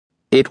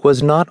It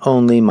was not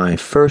only my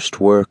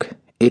first work,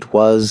 it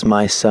was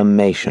my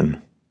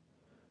summation,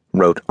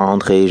 wrote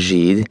André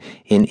Gide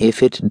in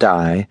If It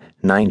Die,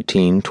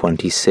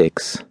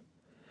 1926.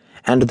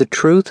 And the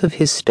truth of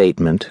his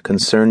statement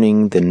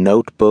concerning the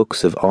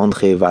notebooks of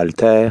André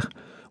Walter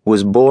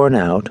was borne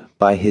out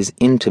by his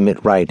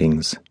intimate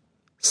writings,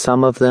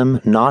 some of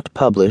them not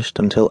published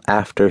until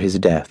after his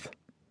death.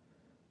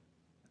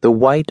 The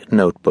white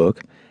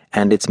notebook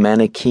and its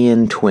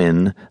Manichaean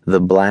twin,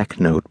 the black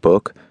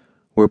notebook,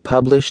 were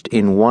published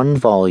in one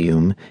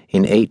volume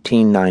in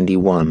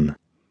 1891.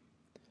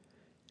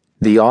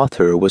 The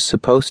author was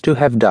supposed to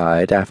have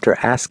died after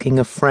asking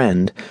a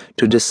friend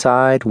to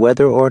decide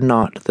whether or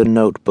not the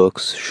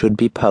notebooks should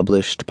be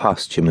published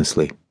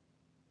posthumously.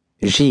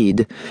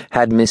 Gide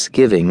had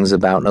misgivings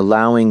about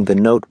allowing the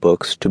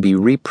notebooks to be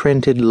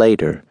reprinted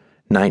later,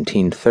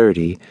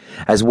 1930,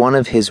 as one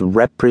of his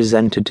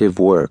representative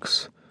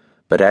works,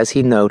 but as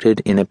he noted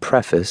in a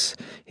preface,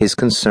 his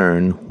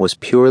concern was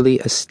purely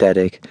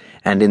aesthetic,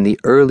 and in the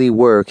early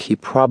work he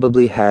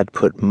probably had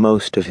put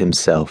most of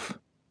himself.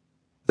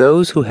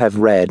 Those who have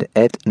read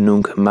Et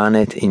Nunc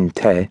Manet in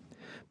Te,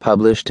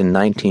 published in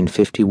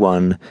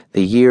 1951,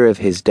 the year of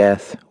his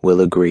death, will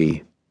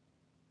agree.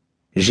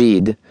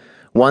 Gide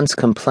once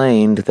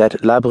complained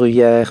that La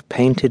Bruyère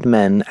painted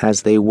men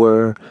as they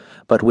were,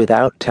 but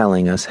without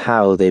telling us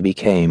how they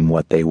became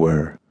what they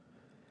were.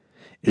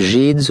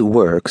 Gide's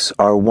works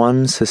are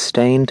one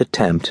sustained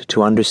attempt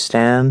to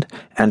understand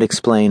and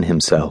explain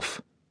himself.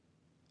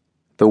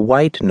 The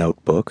White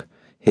Notebook,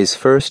 his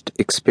first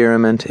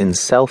experiment in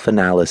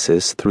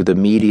self-analysis through the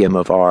medium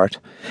of art,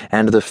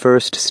 and the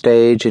first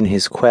stage in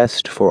his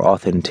quest for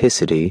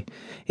authenticity,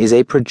 is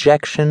a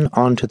projection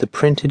onto the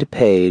printed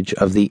page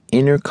of the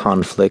inner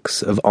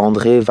conflicts of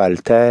André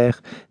Walter,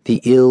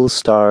 the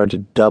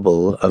ill-starred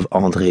double of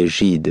André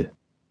Gide.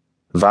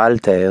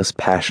 Walter's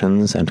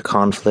passions and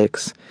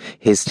conflicts,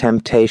 his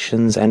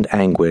temptations and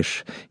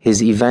anguish,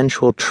 his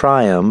eventual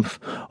triumph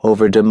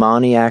over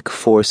demoniac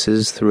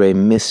forces through a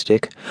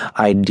mystic,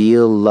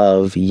 ideal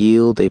love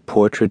yield a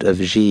portrait of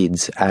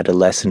Gide's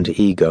adolescent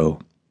ego.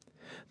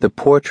 The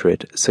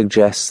portrait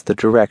suggests the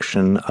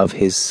direction of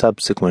his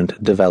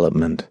subsequent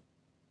development.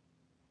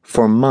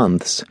 For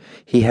months,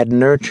 he had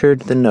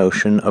nurtured the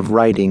notion of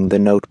writing the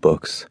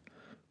notebooks,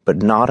 but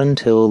not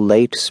until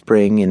late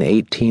spring in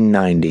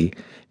 1890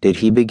 did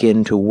he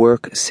begin to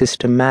work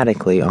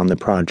systematically on the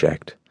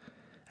project.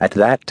 At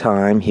that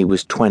time he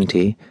was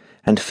 20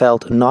 and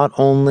felt not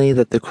only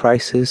that the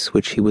crisis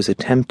which he was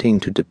attempting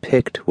to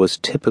depict was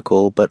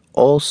typical, but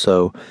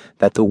also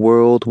that the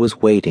world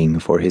was waiting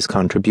for his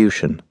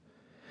contribution.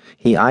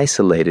 He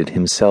isolated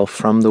himself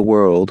from the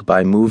world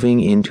by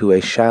moving into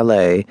a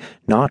chalet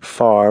not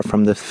far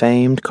from the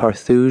famed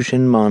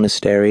Carthusian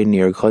monastery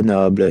near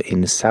Grenoble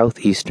in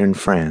southeastern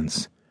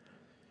France.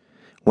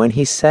 When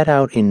he set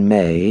out in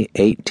May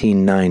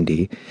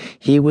 1890,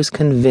 he was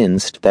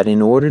convinced that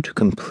in order to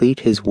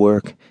complete his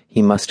work,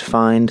 he must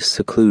find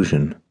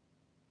seclusion.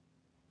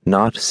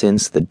 Not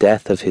since the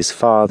death of his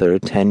father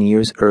 10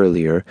 years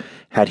earlier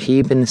had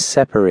he been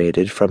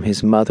separated from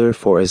his mother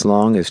for as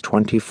long as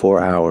 24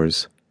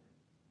 hours.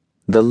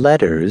 The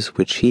letters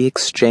which he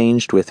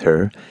exchanged with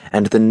her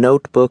and the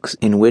notebooks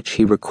in which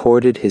he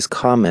recorded his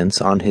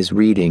comments on his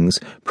readings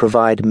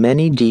provide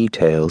many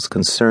details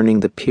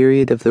concerning the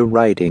period of the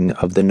writing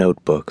of the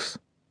notebooks.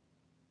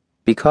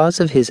 Because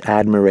of his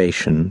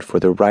admiration for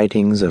the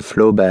writings of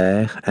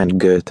Flaubert and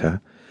Goethe,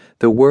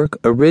 the work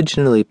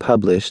originally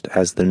published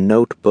as the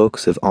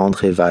Notebooks of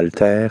André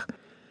Walter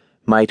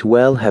might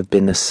well have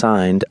been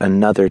assigned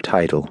another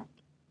title.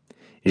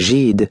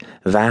 Gide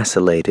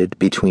vacillated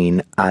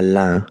between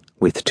Alain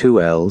with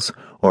 2 L's,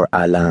 or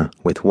Alain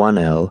with 1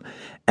 L,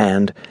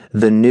 and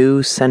The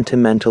New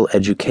Sentimental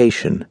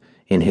Education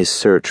in his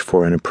search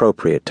for an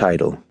appropriate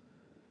title.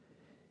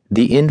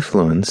 The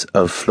influence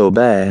of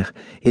Flaubert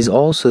is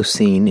also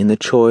seen in the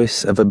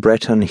choice of a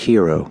Breton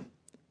hero.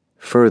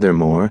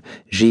 Furthermore,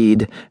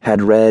 Gide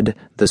had read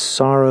The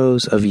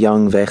Sorrows of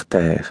Young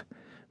Werther,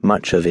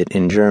 much of it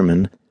in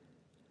German,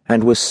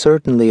 and was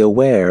certainly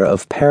aware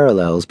of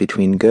parallels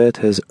between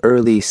Goethe's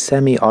early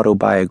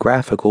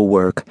semi-autobiographical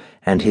work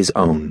and his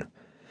own.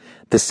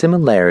 The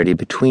similarity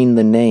between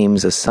the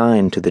names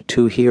assigned to the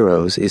two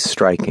heroes is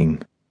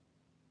striking.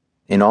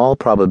 In all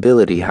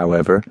probability,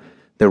 however,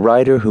 the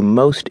writer who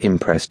most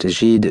impressed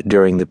Gide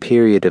during the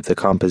period of the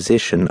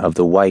composition of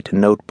the White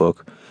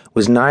Notebook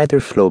was neither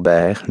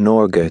Flaubert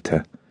nor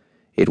Goethe.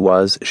 It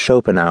was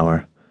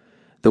Schopenhauer,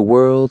 The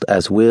World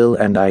as Will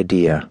and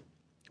Idea,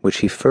 which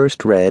he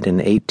first read in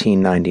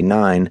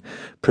 1899,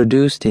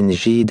 produced in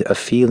Gide a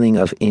feeling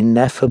of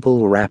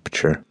ineffable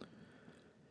rapture.